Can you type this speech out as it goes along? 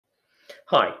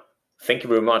Hi, thank you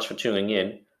very much for tuning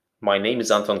in. My name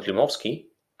is Anton Klimovsky.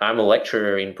 I'm a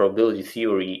lecturer in probability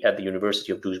theory at the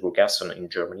University of Duisburg-Essen in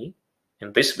Germany.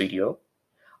 In this video,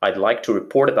 I'd like to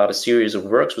report about a series of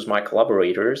works with my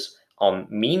collaborators on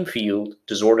mean field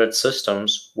disordered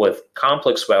systems with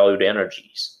complex valued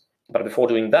energies. But before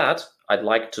doing that, I'd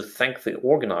like to thank the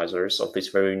organizers of this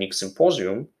very unique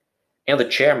symposium and the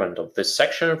chairman of this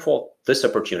section for this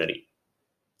opportunity.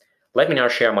 Let me now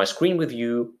share my screen with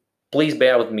you. Please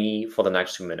bear with me for the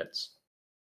next 2 minutes.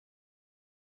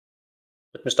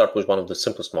 Let me start with one of the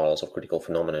simplest models of critical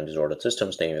phenomena in disordered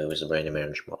systems, namely with the random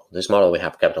energy model. In this model, we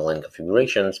have capital N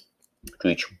configurations,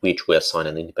 to which we assign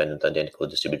an independent identically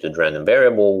distributed random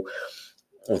variable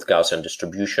with Gaussian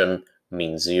distribution,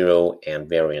 mean 0, and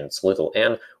variance little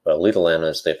n, where little n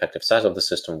is the effective size of the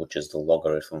system, which is the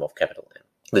logarithm of capital N.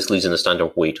 This leads in a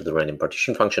standard way to the random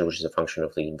partition function, which is a function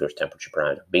of the inverse temperature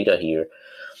parameter beta here.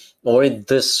 Or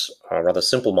this rather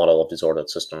simple model of disordered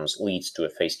systems leads to a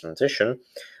phase transition,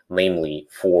 namely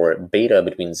for beta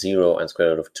between 0 and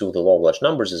square root of 2, the law of large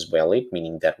numbers is valid,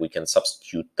 meaning that we can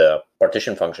substitute the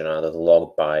partition function under the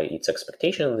log by its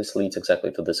expectation. This leads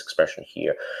exactly to this expression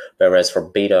here. Whereas for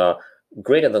beta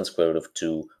greater than square root of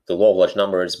 2, the law of large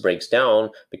numbers breaks down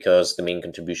because the main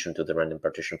contribution to the random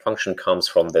partition function comes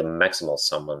from the maximal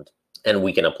summand. And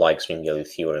we can apply extreme value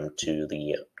theorem to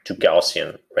the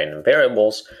Gaussian random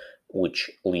variables,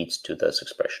 which leads to this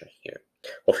expression here.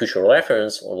 For future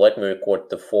reference, let me record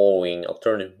the following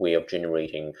alternative way of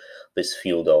generating this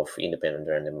field of independent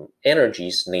random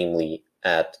energies, namely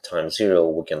at time 0,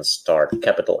 we can start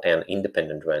capital N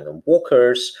independent random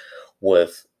walkers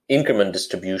with increment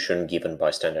distribution given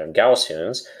by standard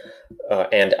Gaussians,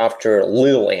 and after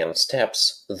little n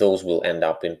steps, those will end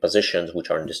up in positions which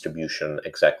are in distribution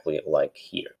exactly like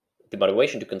here. The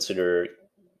motivation to consider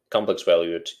complex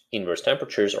valued inverse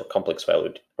temperatures or complex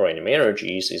valued random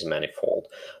energies is manifold.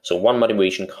 So one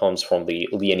motivation comes from the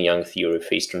Li and Yang theory of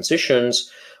phase transitions,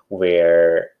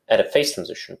 where at a phase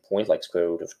transition point, like square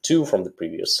root of 2 from the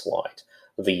previous slide,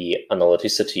 the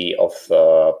analyticity of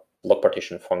the log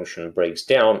partition function breaks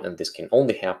down, and this can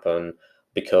only happen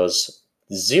because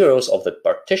zeros of the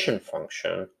partition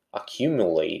function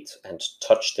accumulate and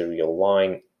touch the real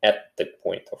line at the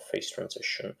point of phase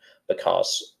transition,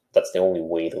 because that's the only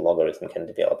way the logarithm can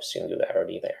develop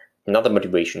singularity there. Another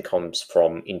motivation comes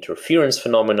from interference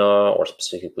phenomena, or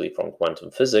specifically from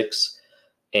quantum physics,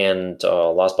 and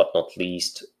last but not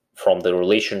least, from the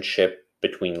relationship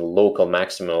between local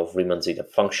maxima of Riemann zeta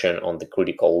function on the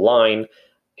critical line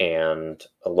and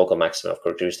a local maxima of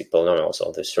characteristic polynomials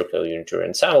of the circular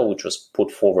Unitarian saddle, which was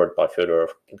put forward by Fedorov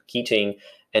and Keating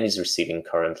and is receiving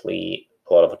currently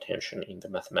a lot of attention in the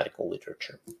mathematical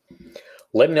literature.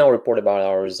 Let me now report about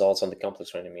our results on the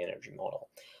complex random energy model.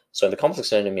 So in the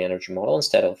complex random energy model,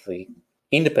 instead of the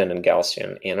independent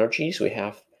Gaussian energies, we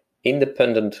have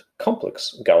independent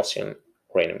complex Gaussian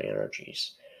random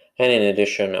energies. And in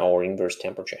addition, our inverse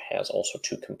temperature has also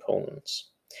 2 components.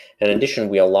 In addition,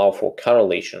 we allow for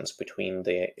correlations between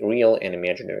the real and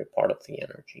imaginary part of the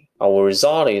energy. Our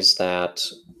result is that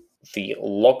the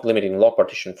limiting log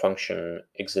partition function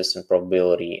exists in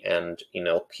probability and in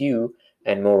LQ,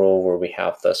 and moreover, we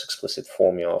have this explicit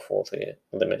formula for the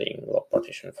limiting log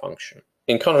partition function.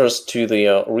 In contrast to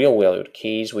the real valued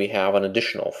case, we have an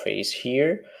additional phase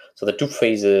here. So the 2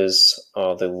 phases,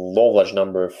 the law of large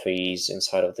number phase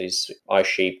inside of this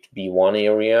I-shaped B1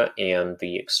 area and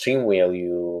the extreme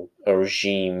value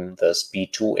regime, this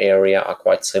B2 area, are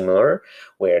quite similar,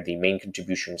 where the main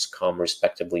contributions come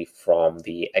respectively from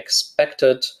the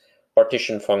expected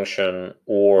partition function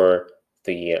or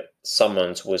the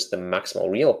summons with the maximal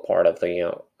real part of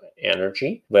the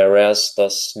energy, whereas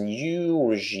this new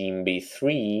regime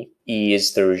B3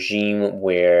 is the regime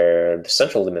where the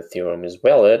central limit theorem is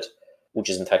valid, which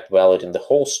is in fact valid in the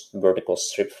whole vertical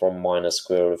strip from minus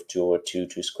square root of 2 over 2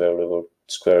 to square root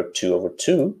of 2 over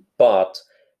 2, but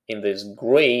in this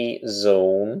gray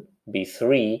zone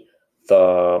B3,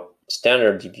 the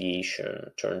standard deviation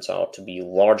turns out to be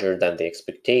larger than the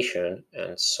expectation,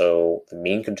 and so the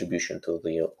main contribution to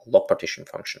the log partition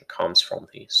function comes from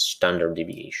the standard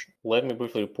deviation. Let me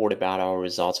briefly report about our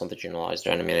results on the generalized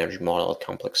random energy model at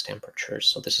complex temperatures.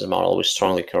 So this is a model with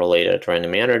strongly correlated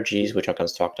random energies, which are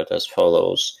constructed as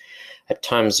follows. At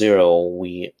time 0,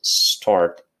 we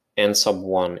start n sub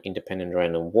 1 independent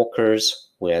random walkers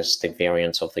with the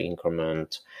variance of the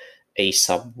increment a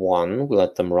sub 1, we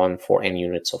let them run for n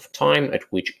units of time, at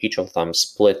which each of them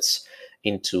splits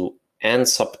into n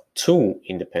sub 2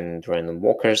 independent random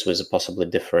walkers with a possibly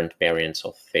different variance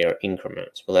of their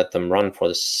increments. We let them run for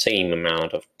the same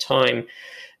amount of time,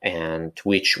 and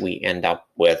which we end up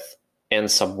with n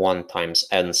sub 1 times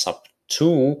n sub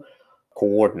 2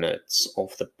 coordinates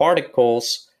of the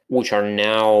particles, which are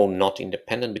now not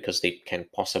independent because they can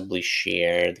possibly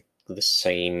share the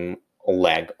same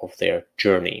leg of their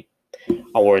journey.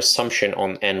 Our assumption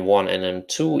on n1 and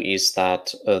n2 is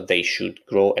that they should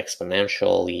grow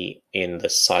exponentially in the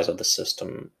size of the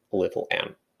system little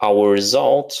n. Our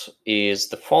result is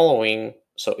the following.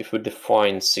 So if we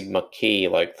define sigma k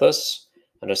like this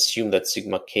and assume that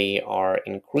sigma k are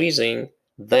increasing,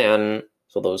 then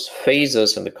so those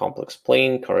phases in the complex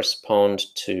plane correspond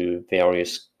to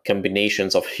various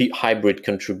combinations of hybrid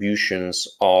contributions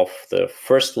of the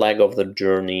first leg of the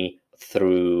journey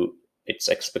through its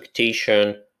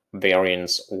expectation,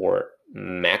 variance, or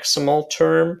maximal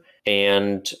term,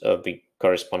 and the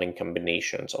corresponding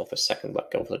combinations of the second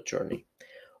leg of the journey.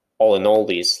 All in all,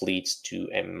 this leads to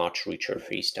a much richer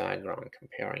phase diagram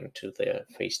comparing to the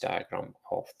phase diagram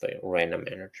of the random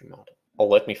energy model.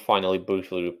 Let me finally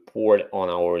briefly report on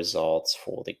our results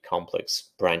for the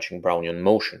complex branching Brownian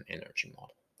motion energy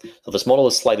model. So this model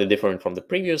is slightly different from the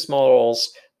previous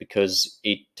models because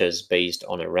it is based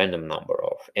on a random number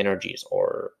of energies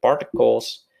or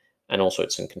particles, and also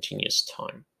it's in continuous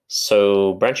time.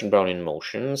 So branching Brownian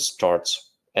motion starts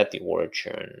at the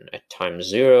origin at time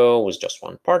 0 with just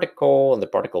one particle, and the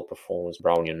particle performs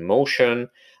Brownian motion,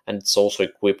 and it's also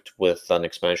equipped with an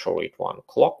exponential rate 1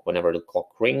 clock. Whenever the clock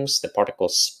rings, the particle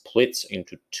splits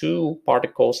into 2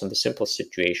 particles in the simplest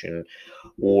situation,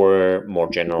 or more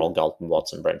general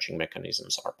Galton-Watson branching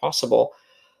mechanisms are possible.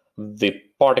 The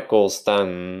particles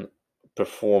then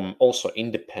perform also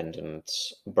independent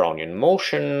Brownian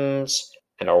motions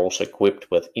and are also equipped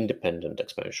with independent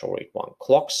exponential rate 1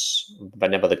 clocks.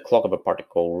 Whenever the clock of a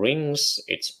particle rings,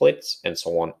 it splits, and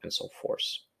so on and so forth.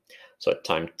 So at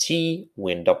time t,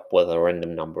 we end up with a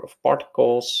random number of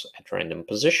particles at random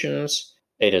positions.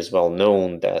 It is well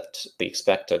known that the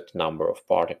expected number of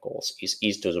particles is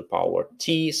e to the power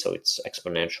t, so it's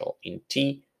exponential in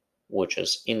t, which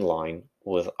is in line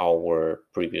with our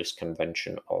previous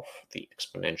convention of the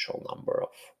exponential number of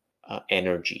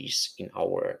energies in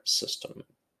our system.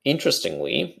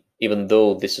 Interestingly, even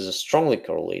though this is a strongly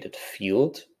correlated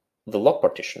field, the log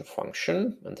partition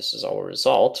function, and this is our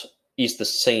result, is the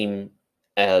same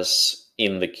as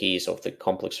in the case of the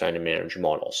complex random energy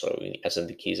model, so as in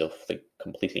the case of the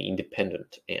completely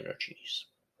independent energies.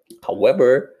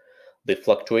 However, the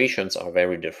fluctuations are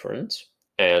very different,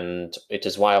 and it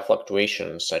is via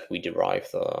fluctuations that we derive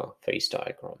the phase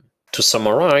diagram. To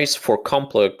summarize, for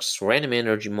complex random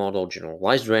energy model,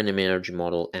 generalized random energy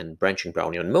model, and branching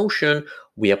Brownian motion,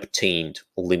 we obtained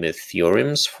limit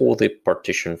theorems for the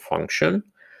partition function.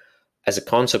 As a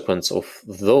consequence of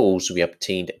those, we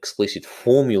obtained explicit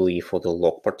formulae for the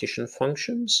log partition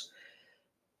functions.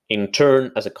 In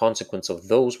turn, as a consequence of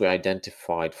those, we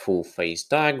identified full phase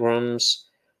diagrams.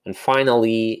 And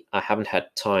finally, I haven't had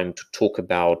time to talk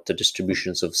about the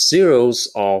distributions of zeros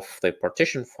of the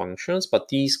partition functions, but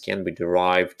these can be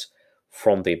derived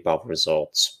from the above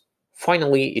results.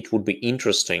 Finally, it would be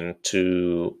interesting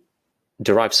to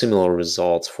derive similar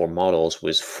results for models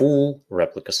with full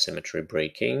replica symmetry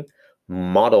breaking,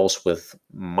 models with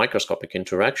microscopic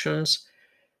interactions,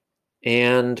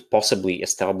 and possibly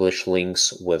establish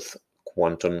links with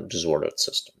quantum disordered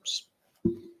systems.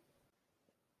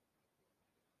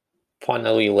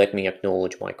 Finally, let me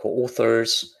acknowledge my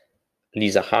co-authors,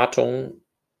 Lisa Hartung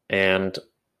and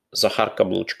Zahar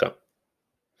Kabluchka.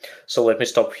 So let me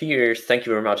stop here. Thank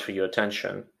you very much for your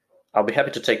attention. I'll be happy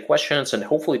to take questions and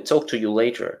hopefully talk to you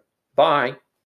later. Bye!